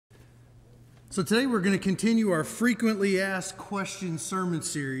So today we're going to continue our frequently asked questions sermon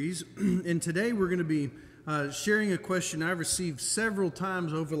series, and today we're going to be sharing a question I've received several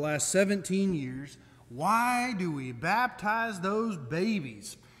times over the last 17 years. Why do we baptize those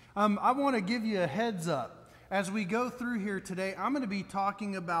babies? I want to give you a heads up. As we go through here today, I'm going to be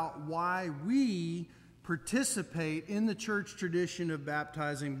talking about why we participate in the church tradition of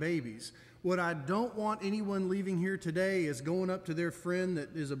baptizing babies. What I don't want anyone leaving here today is going up to their friend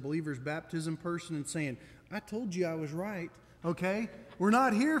that is a believer's baptism person and saying, I told you I was right, okay? We're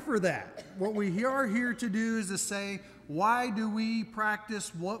not here for that. What we are here to do is to say, why do we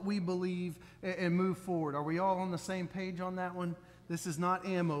practice what we believe and move forward? Are we all on the same page on that one? This is not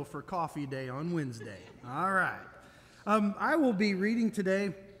ammo for coffee day on Wednesday. All right. I will be reading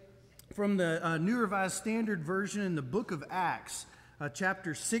today from the New Revised Standard Version in the book of Acts.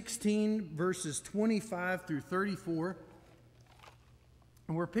 Chapter 16, verses 25 through 34.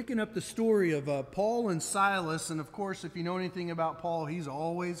 And we're picking up the story of Paul and Silas. And of course, if you know anything about Paul, he's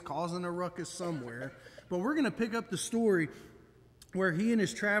always causing a ruckus somewhere. But we're going to pick up the story where he and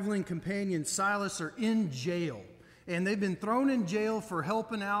his traveling companion Silas are in jail. And they've been thrown in jail for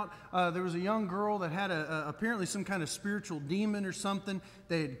helping out. There was a young girl that had apparently some kind of spiritual demon or something.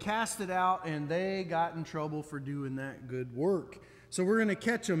 They had cast it out, and they got in trouble for doing that good work. So we're going to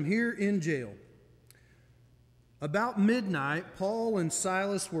catch them here in jail. About midnight, Paul and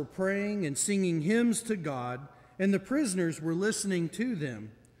Silas were praying and singing hymns to God, and the prisoners were listening to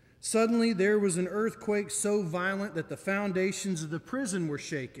them. Suddenly there was an earthquake so violent that the foundations of the prison were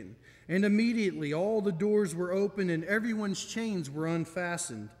shaken, and immediately all the doors were opened and everyone's chains were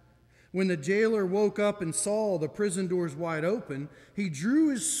unfastened. When the jailer woke up and saw the prison doors wide open, he drew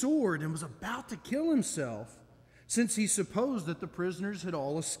his sword and was about to kill himself, since he supposed that the prisoners had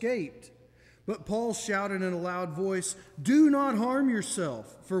all escaped. But Paul shouted in a loud voice, "Do not harm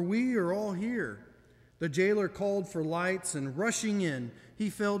yourself, for we are all here." The jailer called for lights, and rushing in, he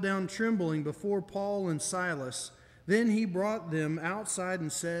fell down trembling before Paul and Silas. Then he brought them outside and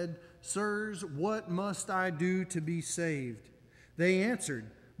said, "Sirs, what must I do to be saved?" They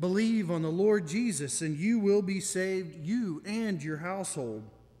answered, "Believe on the Lord Jesus, and you will be saved, you and your household."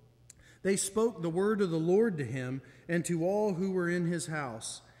 They spoke the word of the Lord to him and to all who were in his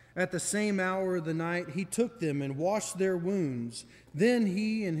house. At the same hour of the night, he took them and washed their wounds. Then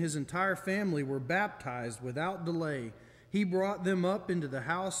he and his entire family were baptized without delay. He brought them up into the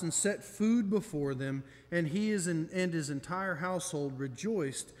house and set food before them, and he and his entire household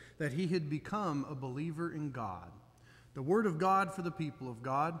rejoiced that he had become a believer in God. The word of God for the people of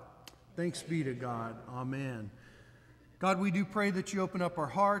God. Thanks be to God. Amen. God, we do pray that you open up our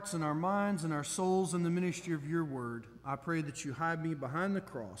hearts and our minds and our souls in the ministry of your word. I pray that you hide me behind the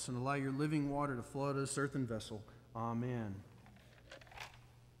cross and allow your living water to flood this earthen vessel. Amen.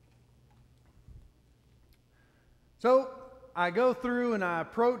 So I go through and I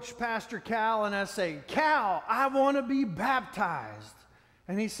approach Pastor Cal and I say, "Cal, I want to be baptized."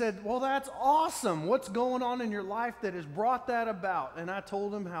 And he said, "Well, that's awesome. What's going on in your life that has brought that about?" And I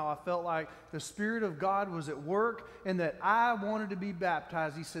told him how I felt like the Spirit of God was at work and that I wanted to be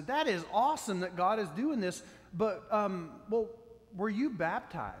baptized. He said, "That is awesome that God is doing this, but, were you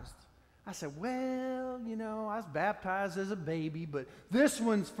baptized?" I said, "Well, I was baptized as a baby, but this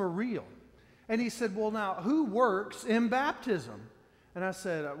one's for real." And he said, "Well, now, who works in baptism?" And I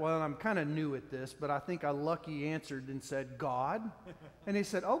said, "Well, I'm kind of new at this, but I think I lucky answered and said, God." And he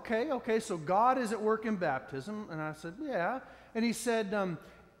said, okay, so God is at work in baptism. And I said, "Yeah." And he said,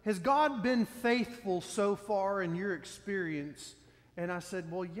 "Has God been faithful so far in your experience?" And I said,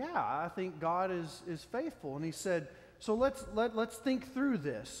 "Well, yeah, I think God is faithful." And he said, "So let's think through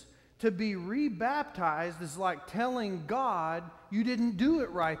this. To be rebaptized is like telling God you didn't do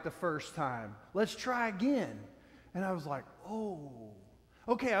it right the first time. Let's try again." And I was like, "Oh,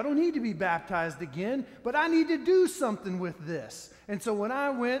 okay, I don't need to be baptized again, but I need to do something with this." And so when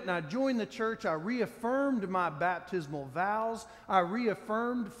I went and I joined the church, I reaffirmed my baptismal vows. I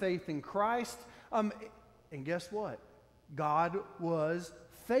reaffirmed faith in Christ. And guess what? God was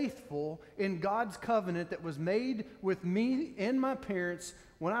faithful in God's covenant that was made with me and my parents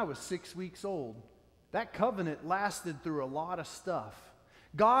when I was 6 weeks old. That covenant lasted through a lot of stuff.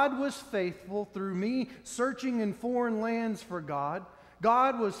 God was faithful through me searching in foreign lands for God.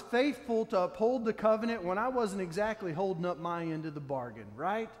 God was faithful to uphold the covenant when I wasn't exactly holding up my end of the bargain,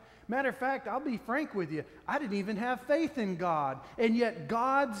 right? Matter of fact, I'll be frank with you, I didn't even have faith in God. And yet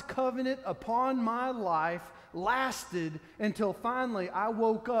God's covenant upon my life lasted until finally I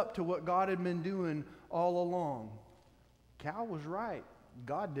woke up to what God had been doing all along. Cal was right.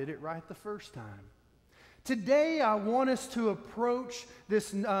 God did it right the first time. Today, I want us to approach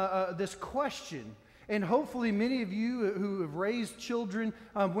this question. And hopefully many of you who have raised children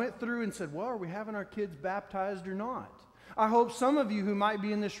went through and said, well, are we having our kids baptized or not? I hope some of you who might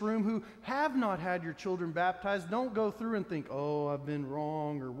be in this room who have not had your children baptized don't go through and think, oh, I've been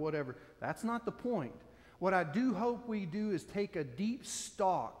wrong or whatever. That's not the point. What I do hope we do is take a deep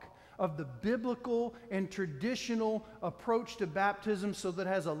stock of the biblical and traditional approach to baptism so that it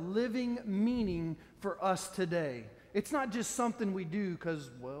has a living meaning for us today. It's not just something we do because,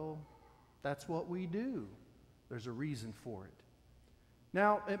 well, that's what we do. There's a reason for it.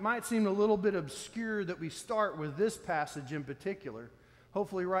 Now, it might seem a little bit obscure that we start with this passage in particular.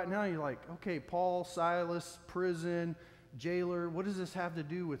 Hopefully right now you're like, okay, Paul, Silas, prison, jailer, what does this have to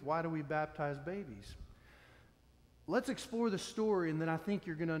do with why do we baptize babies? Let's explore the story, and then I think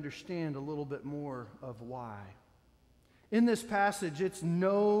you're going to understand a little bit more of why. In this passage, it's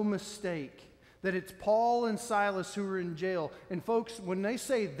no mistake that it's Paul and Silas who are in jail. And folks, when they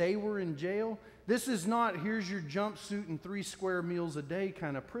say they were in jail, this is not, here's your jumpsuit and 3 square meals a day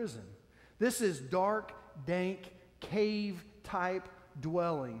kind of prison. This is dark, dank, cave-type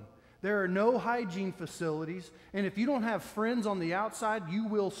dwelling. There are no hygiene facilities, and if you don't have friends on the outside, you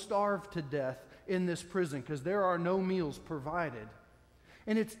will starve to death in this prison because there are no meals provided.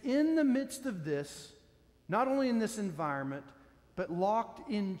 And it's in the midst of this, not only in this environment, but locked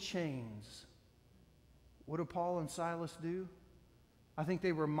in chains. What do Paul and Silas do? I think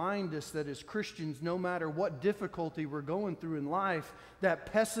they remind us that as Christians, no matter what difficulty we're going through in life,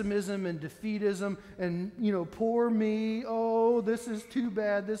 that pessimism and defeatism and, poor me, oh, this is too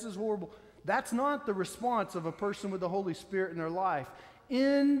bad, this is horrible. That's not the response of a person with the Holy Spirit in their life.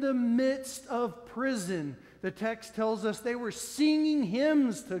 In the midst of prison, the text tells us they were singing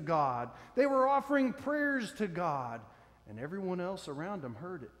hymns to God. They were offering prayers to God, and everyone else around them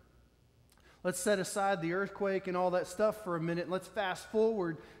heard it. Let's set aside the earthquake and all that stuff for a minute. Let's fast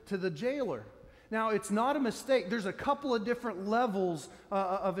forward to the jailer. Now, it's not a mistake. There's a couple of different levels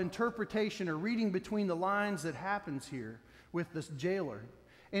of interpretation or reading between the lines that happens here with this jailer.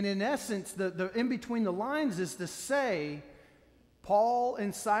 And in essence, the in between the lines is to say, Paul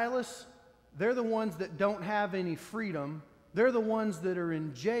and Silas, they're the ones that don't have any freedom. They're the ones that are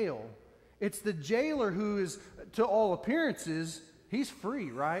in jail. It's the jailer who is, to all appearances, he's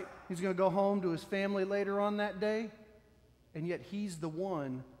free, right? He's going to go home to his family later on that day. And yet he's the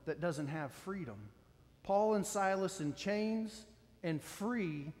one that doesn't have freedom. Paul and Silas in chains and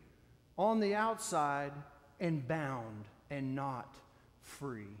free on the outside and bound and not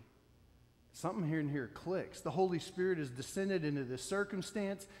free. Something here and here clicks. The Holy Spirit has descended into this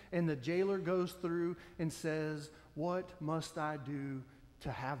circumstance, and the jailer goes through and says, what must I do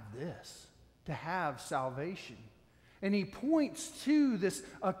to have this, to have salvation? And he points to this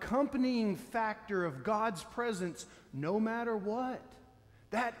accompanying factor of God's presence no matter what.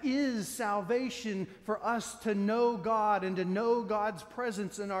 That is salvation for us to know God and to know God's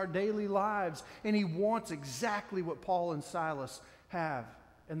presence in our daily lives. And he wants exactly what Paul and Silas have.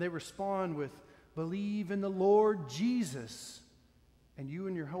 And they respond with, believe in the Lord Jesus, and you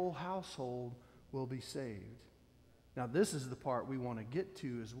and your whole household will be saved. Now this is the part we want to get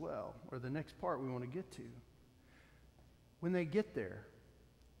to as well, or the next part we want to get to. When they get there,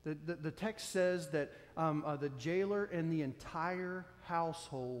 the text says that the jailer and the entire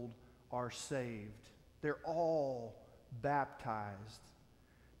household are saved. They're all baptized.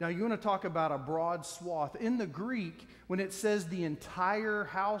 Now, you want to talk about a broad swath. In the Greek, when it says the entire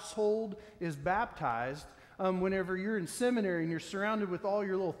household is baptized, whenever you're in seminary and you're surrounded with all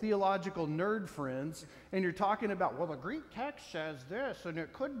your little theological nerd friends, and you're talking about, well, the Greek text says this, and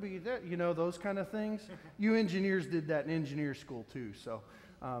it could be that, those kind of things. You engineers did that in engineer school too, so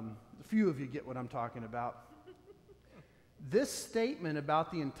a few of you get what I'm talking about. This statement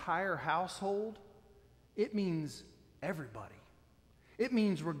about the entire household, it means everybody. It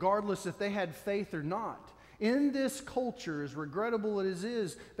means regardless if they had faith or not. In this culture, as regrettable as it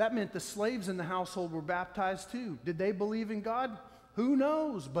is, that meant the slaves in the household were baptized too. Did they believe in God? Who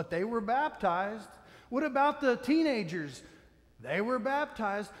knows? But they were baptized. What about the teenagers? They were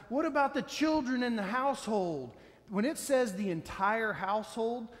baptized. What about the children in the household? When it says the entire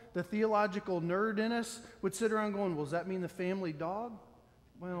household, the theological nerd in us would sit around going, well, does that mean the family dog?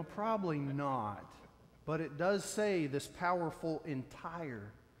 Well, probably not. But it does say this powerful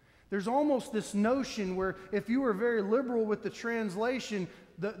entire. There's almost this notion where if you were very liberal with the translation,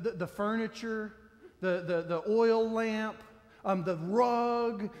 the furniture, the oil lamp, the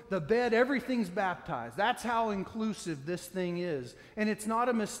rug, the bed, everything's baptized. That's how inclusive this thing is. And it's not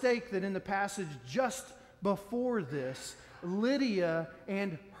a mistake that in the passage just before this, Lydia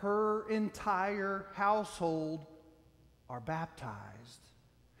and her entire household are baptized.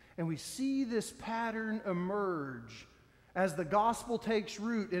 And we see this pattern emerge as the gospel takes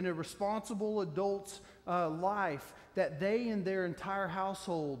root in a responsible adult's life, that they and their entire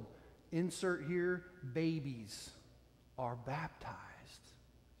household, insert here, babies, are baptized.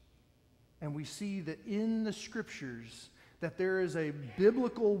 And we see that in the scriptures that there is a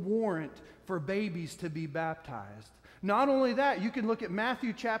biblical warrant for babies to be baptized. Not only that, you can look at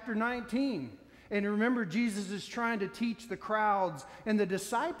Matthew chapter 19. And remember, Jesus is trying to teach the crowds and the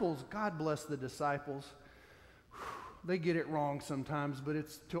disciples. God bless the disciples. They get it wrong sometimes, but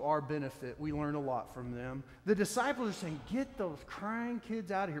it's to our benefit. We learn a lot from them. The disciples are saying, get those crying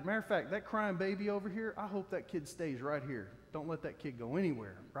kids out of here. Matter of fact, that crying baby over here, I hope that kid stays right here. Don't let that kid go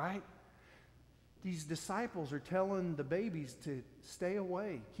anywhere, right? These disciples are telling the babies to stay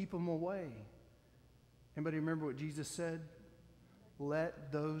away, keep them away. Anybody remember what Jesus said?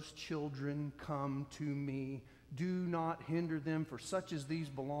 Let those children come to me. Do not hinder them, for such as these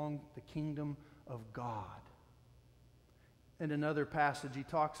belong the kingdom of God. In another passage, he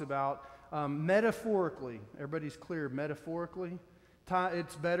talks about metaphorically. Everybody's clear, metaphorically.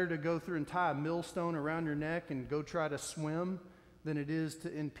 It's better to go through and tie a millstone around your neck and go try to swim than it is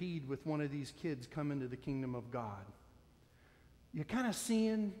to impede with one of these kids coming to the kingdom of God. You're kind of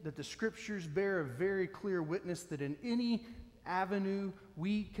seeing that the scriptures bear a very clear witness that in any avenue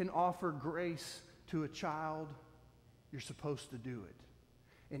we can offer grace to a child, you're supposed to do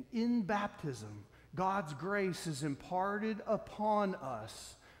it. And in baptism, God's grace is imparted upon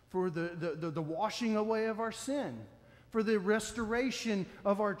us for the washing away of our sin, for the restoration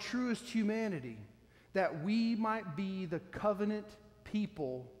of our truest humanity, that we might be the covenant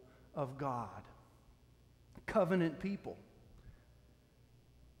people of God. Covenant people.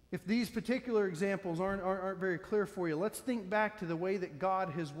 If these particular examples aren't very clear for you, let's think back to the way that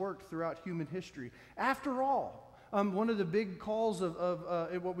God has worked throughout human history. After all, one of the big calls of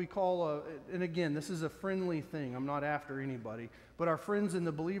what we call, and again, this is a friendly thing, I'm not after anybody, but our friends in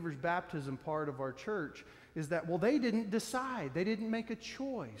the believer's baptism part of our church is that, well, they didn't decide, they didn't make a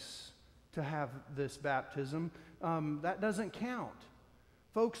choice to have this baptism. That doesn't count.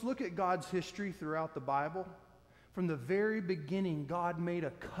 Folks, look at God's history throughout the Bible. From the very beginning, God made a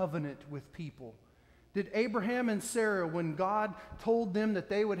covenant with people. Did Abraham and Sarah, when God told them that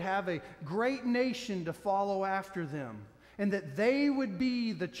they would have a great nation to follow after them, and that they would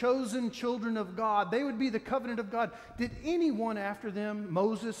be the chosen children of God, they would be the covenant of God, did anyone after them,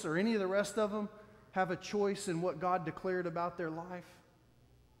 Moses or any of the rest of them, have a choice in what God declared about their life?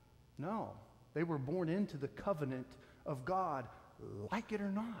 No. They were born into the covenant of God, like it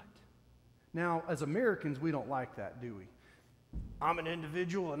or not. Now, as Americans, we don't like that, do we? I'm an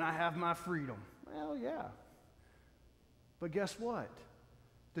individual and I have my freedom. Well, yeah. But guess what?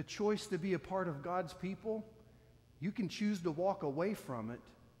 The choice to be a part of God's people, you can choose to walk away from it,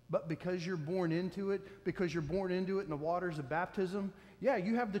 but because you're born into it in the waters of baptism, yeah,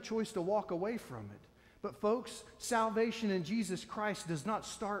 you have the choice to walk away from it. But folks, salvation in Jesus Christ does not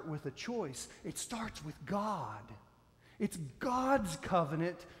start with a choice. It starts with God. It's God's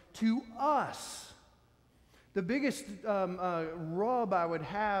covenant to us. The biggest rub I would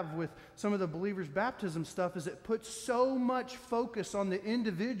have with some of the believers' baptism stuff is it puts so much focus on the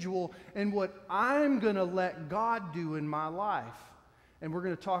individual and what I'm going to let God do in my life. And we're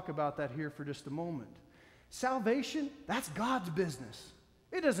going to talk about that here for just a moment. Salvation, that's God's business.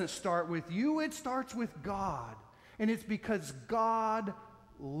 It doesn't start with you, it starts with God. And it's because God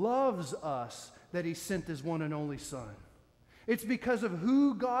loves us that He sent His one and only Son. It's because of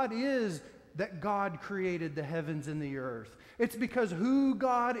who God is that God created the heavens and the earth. It's because who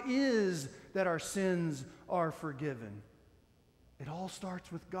God is that our sins are forgiven. It all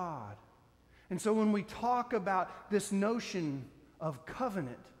starts with God. And so when we talk about this notion of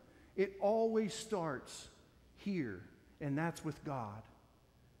covenant, it always starts here, and that's with God.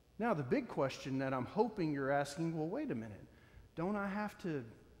 Now, the big question that I'm hoping you're asking, well, wait a minute, don't I have to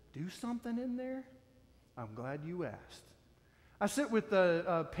do something in there? I'm glad you asked. I sit with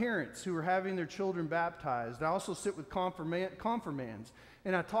parents who are having their children baptized. I also sit with confirmands,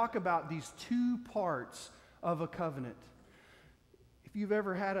 and I talk about these two parts of a covenant. If you've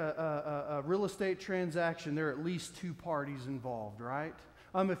ever had a real estate transaction, there are at least two parties involved, right?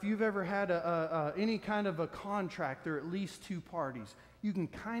 If you've ever had any kind of a contract, there are at least two parties. You can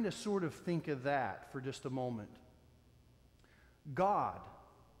kind of sort of think of that for just a moment. God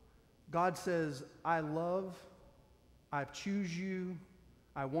says, I choose you.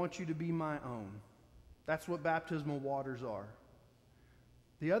 I want you to be my own. That's what baptismal waters are.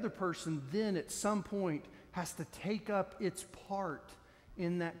 The other person then at some point has to take up its part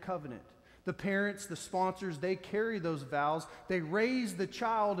in that covenant. The parents, the sponsors, they carry those vows. They raise the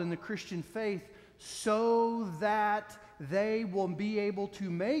child in the Christian faith so that they will be able to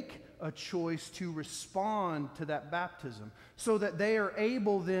make a choice to respond to that baptism, so that they are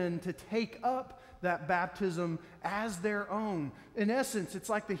able then to take up that baptism as their own. In essence, it's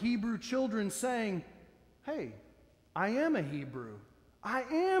like the Hebrew children saying, hey, I am a Hebrew. I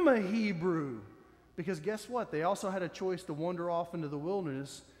am a Hebrew. Because guess what? They also had a choice to wander off into the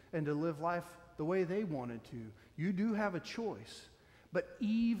wilderness and to live life the way they wanted to. You do have a choice. But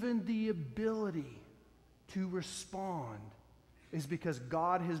even the ability to respond is because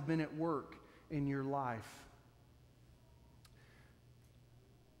God has been at work in your life.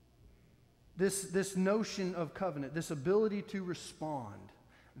 This notion of covenant, this ability to respond,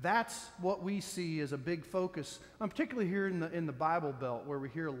 that's what we see as a big focus, particularly here in the Bible Belt, where we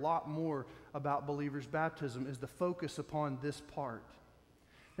hear a lot more about believers' baptism, is the focus upon this part.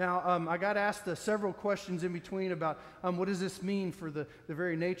 Now, I got asked several questions in between about what does this mean for the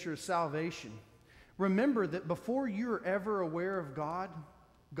very nature of salvation. Remember that before you're ever aware of God,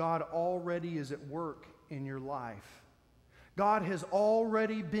 God already is at work in your life. God has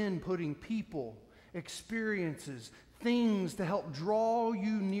already been putting people, experiences, things to help draw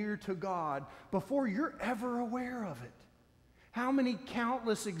you near to God before you're ever aware of it. How many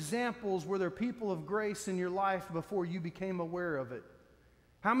countless examples were there people of grace in your life before you became aware of it?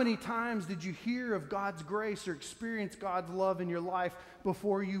 How many times did you hear of God's grace or experience God's love in your life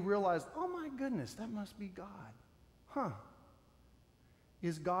before you realized, oh my goodness, that must be God? Huh.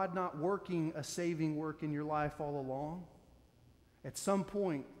 Is God not working a saving work in your life all along? At some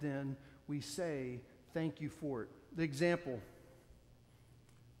point, then, we say, thank you for it. The example,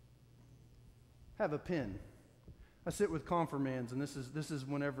 have a pen. I sit with confirmands, and this is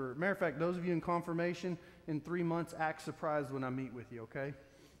whenever, matter of fact, those of you in confirmation, in 3 months, act surprised when I meet with you, okay?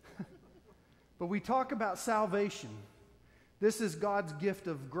 But we talk about salvation. This is God's gift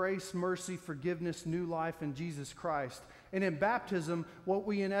of grace, mercy, forgiveness, new life in Jesus Christ. And in baptism, what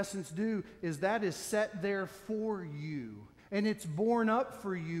we in essence do is that is set there for you. And it's borne up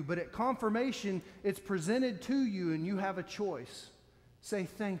for you, but at confirmation, it's presented to you and you have a choice. Say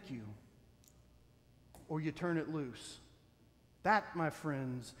thank you, or you turn it loose. That, my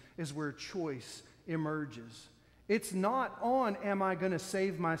friends, is where choice emerges. It's not on, am I going to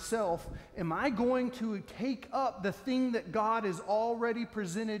save myself? Am I going to take up the thing that God has already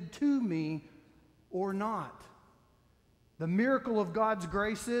presented to me or not? The miracle of God's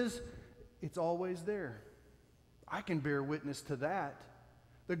grace is, it's always there. I can bear witness to that.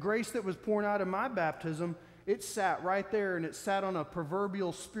 The grace that was poured out in my baptism, it sat right there, and it sat on a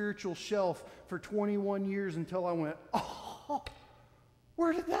proverbial spiritual shelf for 21 years until I went, oh,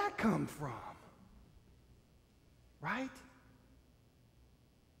 where did that come from? Right?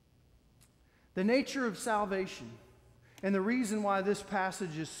 The nature of salvation, and the reason why this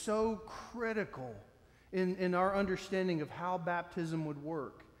passage is so critical in our understanding of how baptism would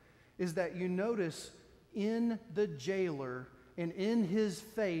work, is that you notice in the jailer and in his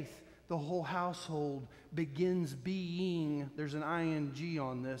faith, the whole household begins being, there's an ing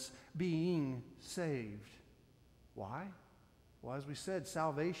on this, being saved. Why? Well, as we said,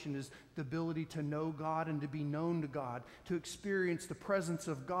 salvation is the ability to know God and to be known to God, to experience the presence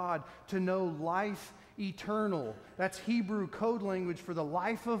of God, to know life eternal. That's Hebrew code language for the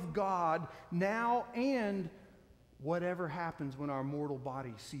life of God now and whatever happens when our mortal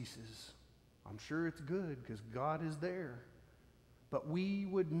body ceases. I'm sure it's good because God is there. But we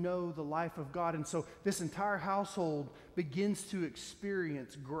would know the life of God. And so this entire household begins to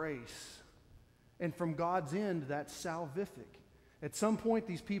experience grace. And from God's end, that's salvific. At some point,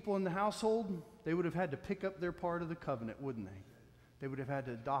 these people in the household, they would have had to pick up their part of the covenant, wouldn't they? They would have had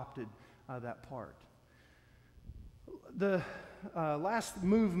to adopt that part. The last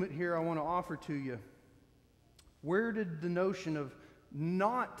movement here I want to offer to you. Where did the notion of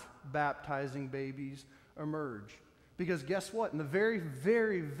not baptizing babies emerge? Because guess what? In the very,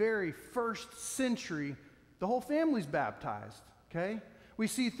 very, very first century, the whole family's baptized, okay? We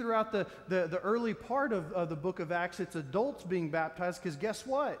see throughout the early part of the book of Acts, it's adults being baptized because guess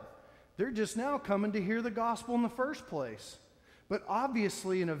what? They're just now coming to hear the gospel in the first place. But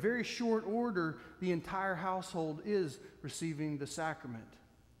obviously, in a very short order, the entire household is receiving the sacrament.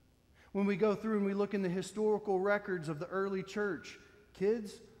 When we go through and we look in the historical records of the early church,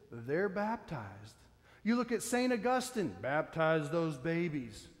 kids, they're baptized. You look at St. Augustine, baptize those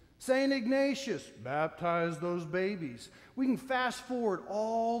babies. St. Ignatius, baptize those babies. We can fast forward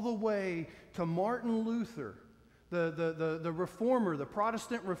all the way to Martin Luther, The reformer, the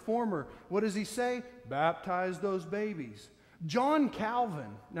Protestant reformer, what does he say? Baptize those babies. John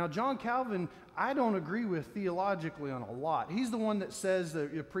Calvin. Now, John Calvin, I don't agree with theologically on a lot. He's the one that says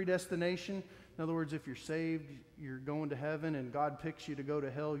that predestination, in other words, if you're saved, you're going to heaven, and God picks you to go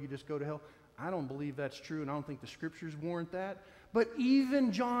to hell, you just go to hell. I don't believe that's true, and I don't think the scriptures warrant that. But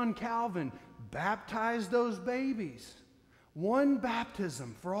even John Calvin baptized those babies. One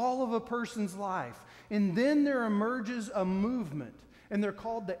baptism for all of a person's life. And then there emerges a movement, and they're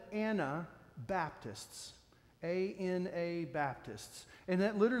called the Anabaptists. A-N-A Baptists. And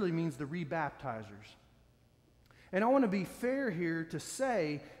that literally means the rebaptizers. And I want to be fair here to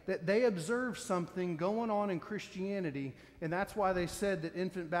say that they observed something going on in Christianity, and that's why they said that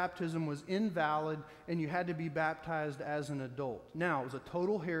infant baptism was invalid and you had to be baptized as an adult. Now, it was a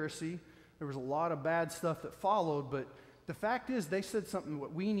total heresy. There was a lot of bad stuff that followed, but the fact is they said something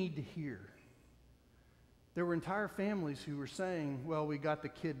what we need to hear. There were entire families who were saying, well, we got the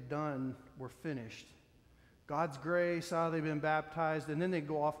kid done, we're finished. God's grace, they've been baptized, and then they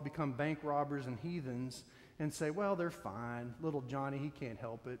go off and become bank robbers and heathens and say, well, they're fine. Little Johnny, he can't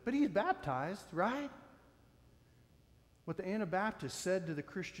help it. But he's baptized, right? What the Anabaptists said to the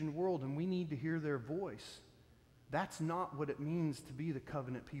Christian world, and we need to hear their voice, that's not what it means to be the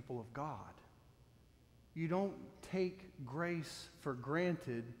covenant people of God. You don't take grace for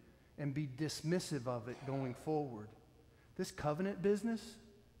granted and be dismissive of it going forward. This covenant business,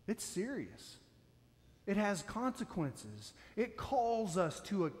 it's serious. It has consequences. It calls us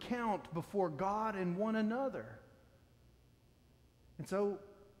to account before God and one another. And so,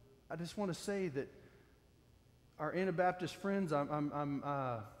 I just want to say that our Anabaptist friends,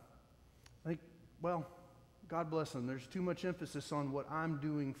 I think, well, God bless them. There's too much emphasis on what I'm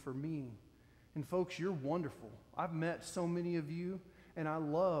doing for me. And folks, you're wonderful. I've met so many of you, and I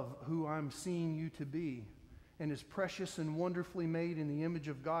love who I'm seeing you to be. And as precious and wonderfully made in the image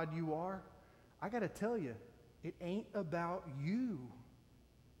of God you are, I got to tell you, it ain't about you.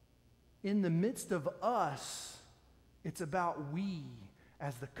 In the midst of us, it's about we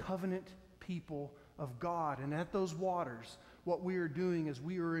as the covenant people of God. And at those waters, what we are doing is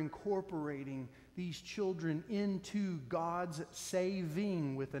we are incorporating these children into God's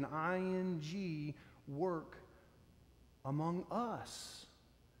saving, with an ing, work among us.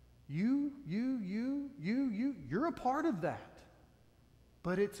 You're a part of that.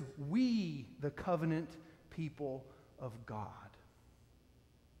 But it's we, the covenant people of God.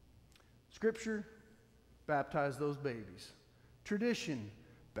 Scripture, baptize those babies. Tradition,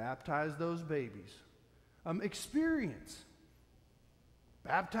 baptize those babies. Experience,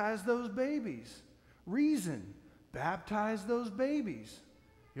 baptize those babies. Reason, baptize those babies.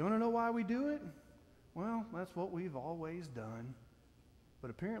 You want to know why we do it? Well, that's what we've always done.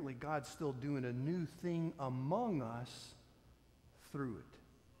 But apparently God's still doing a new thing among us through it.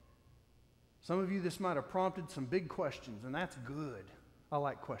 Some of you, this might have prompted some big questions, and that's good. I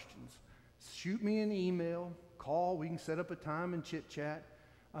like questions. Shoot me an email, call, we can set up a time and chit-chat.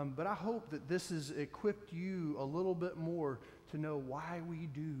 But I hope that this has equipped you a little bit more to know why we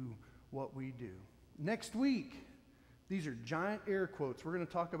do what we do. Next week, these are giant air quotes. We're going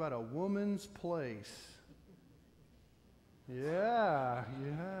to talk about a woman's place. Yeah.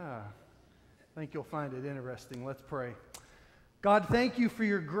 I think you'll find it interesting. Let's pray. God, thank you for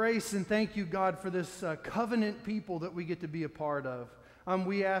your grace, and thank you, God, for this covenant people that we get to be a part of.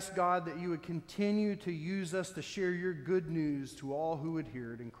 We ask, God, that you would continue to use us to share your good news to all who would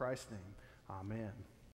hear it. In Christ's name, amen.